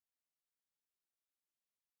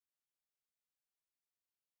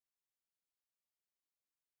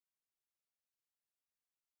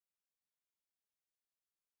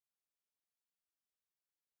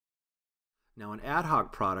Now, an ad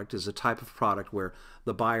hoc product is a type of product where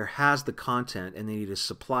the buyer has the content and they need to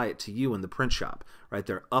supply it to you in the print shop, right?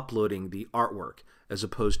 They're uploading the artwork as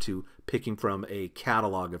opposed to picking from a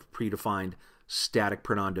catalog of predefined static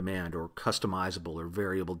print on demand or customizable or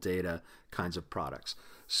variable data kinds of products.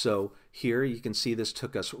 So here you can see this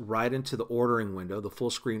took us right into the ordering window, the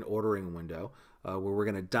full screen ordering window, where we're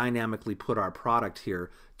going to dynamically put our product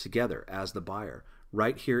here together as the buyer.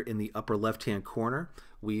 Right here in the upper left-hand corner,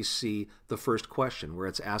 we see the first question where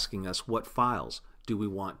it's asking us what files do we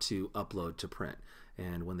want to upload to print.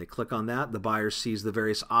 And when they click on that, the buyer sees the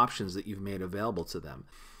various options that you've made available to them.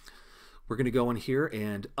 We're going to go in here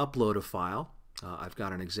and upload a file. I've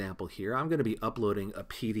got an example here. I'm going to be uploading a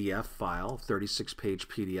PDF file, 36-page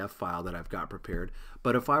PDF file that I've got prepared.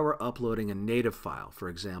 But if I were uploading a native file, for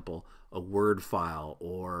example, a Word file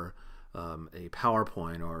or a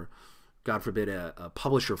PowerPoint or God forbid, a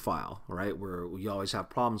publisher file, right, where we always have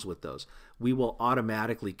problems with those, we will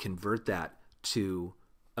automatically convert that to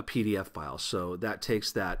a PDF file. So that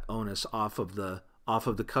takes that onus off of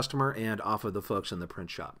the customer and off of the folks in the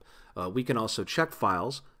print shop. We can also check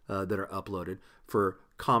files that are uploaded for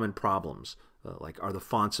common problems, like are the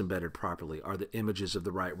fonts embedded properly, are the images of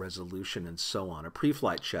the right resolution, and so on. A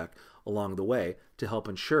pre-flight check along the way to help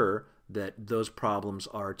ensure that those problems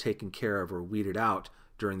are taken care of or weeded out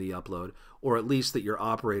during the upload, or at least that your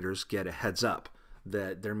operators get a heads up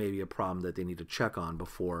that there may be a problem that they need to check on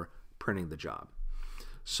before printing the job.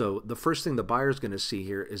 So the first thing the buyer is going to see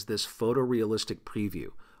here is this photorealistic preview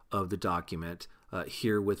of the document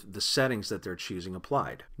here with the settings that they're choosing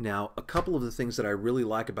applied. Now, a couple of the things that I really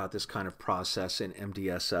like about this kind of process in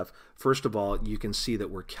MDSF, first of all, you can see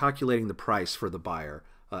that we're calculating the price for the buyer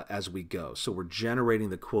as we go. So we're generating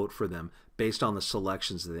the quote for them based on the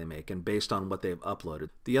selections that they make and based on what they've uploaded.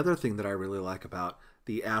 The other thing that I really like about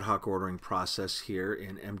the ad hoc ordering process here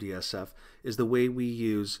in MDSF is the way we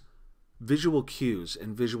use visual cues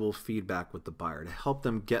and visual feedback with the buyer to help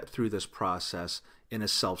them get through this process in a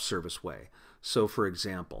self-service way. So for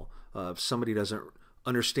example, if somebody doesn't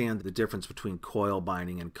understand the difference between coil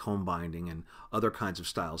binding and comb binding and other kinds of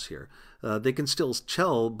styles here, they can still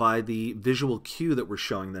tell by the visual cue that we're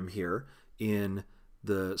showing them here in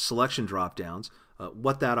the selection drop downs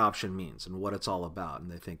what that option means and what it's all about. And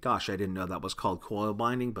they think, gosh, I didn't know that was called coil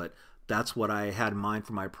binding, but that's what I had in mind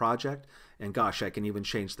for my project. And gosh, I can even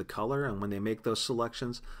change the color. And when they make those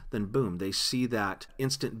selections, then boom, they see that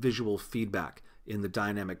instant visual feedback in the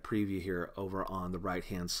dynamic preview here over on the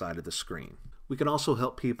right-hand side of the screen. We can also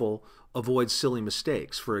help people avoid silly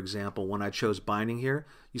mistakes. For example, when I chose binding here,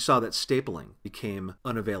 you saw that stapling became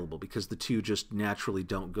unavailable because the two just naturally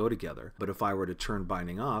don't go together. But if I were to turn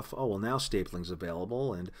binding off, oh, well, now stapling's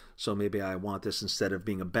available, and so maybe I want this, instead of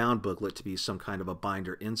being a bound booklet, to be some kind of a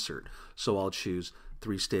binder insert. So I'll choose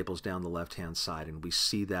 3 staples down the left-hand side, and we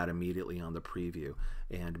see that immediately on the preview.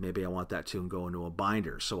 And maybe I want that to go into a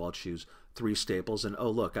binder, so I'll choose 3 staples, and oh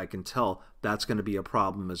look, I can tell that's going to be a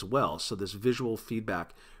problem as well. So this visual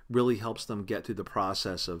feedback really helps them get through the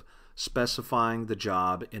process of specifying the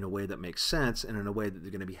job in a way that makes sense and in a way that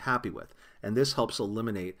they're going to be happy with. And this helps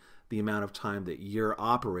eliminate the amount of time that your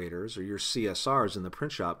operators or your CSRs in the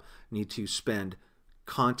print shop need to spend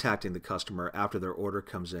contacting the customer after their order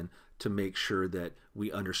comes in to make sure that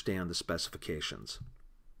we understand the specifications.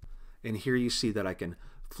 And here you see that I can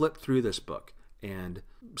flip through this book and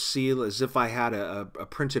see as if I had a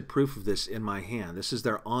printed proof of this in my hand. This is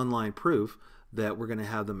their online proof that we're going to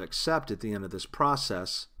have them accept at the end of this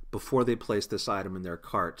process before they place this item in their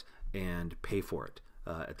cart and pay for it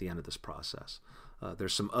at the end of this process.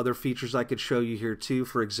 There's some other features I could show you here too.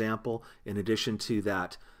 For example, in addition to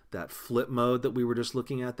that flip mode that we were just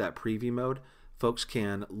looking at, that preview mode, folks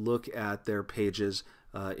can look at their pages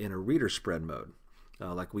in a reader spread mode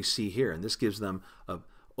like we see here, and this gives them a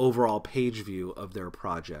overall page view of their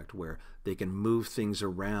project where they can move things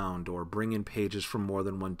around or bring in pages from more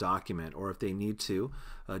than one document, or if they need to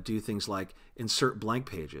do things like insert blank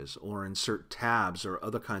pages or insert tabs or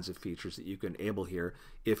other kinds of features that you can enable here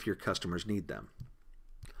if your customers need them.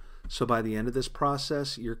 So by the end of this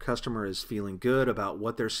process, your customer is feeling good about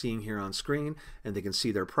what they're seeing here on screen, and they can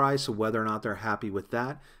see their price, so whether or not they're happy with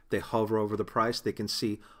that. If they hover over the price, they can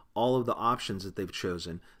see all of the options that they've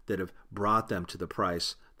chosen that have brought them to the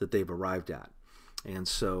price that they've arrived at. And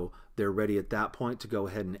so they're ready at that point to go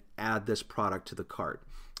ahead and add this product to the cart.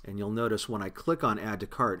 And you'll notice when I click on Add to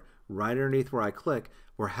Cart, right underneath where I click,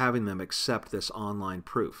 we're having them accept this online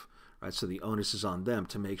proof. Right? So the onus is on them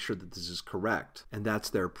to make sure that this is correct. And that's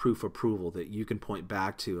their proof approval that you can point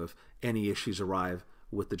back to if any issues arrive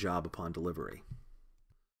with the job upon delivery.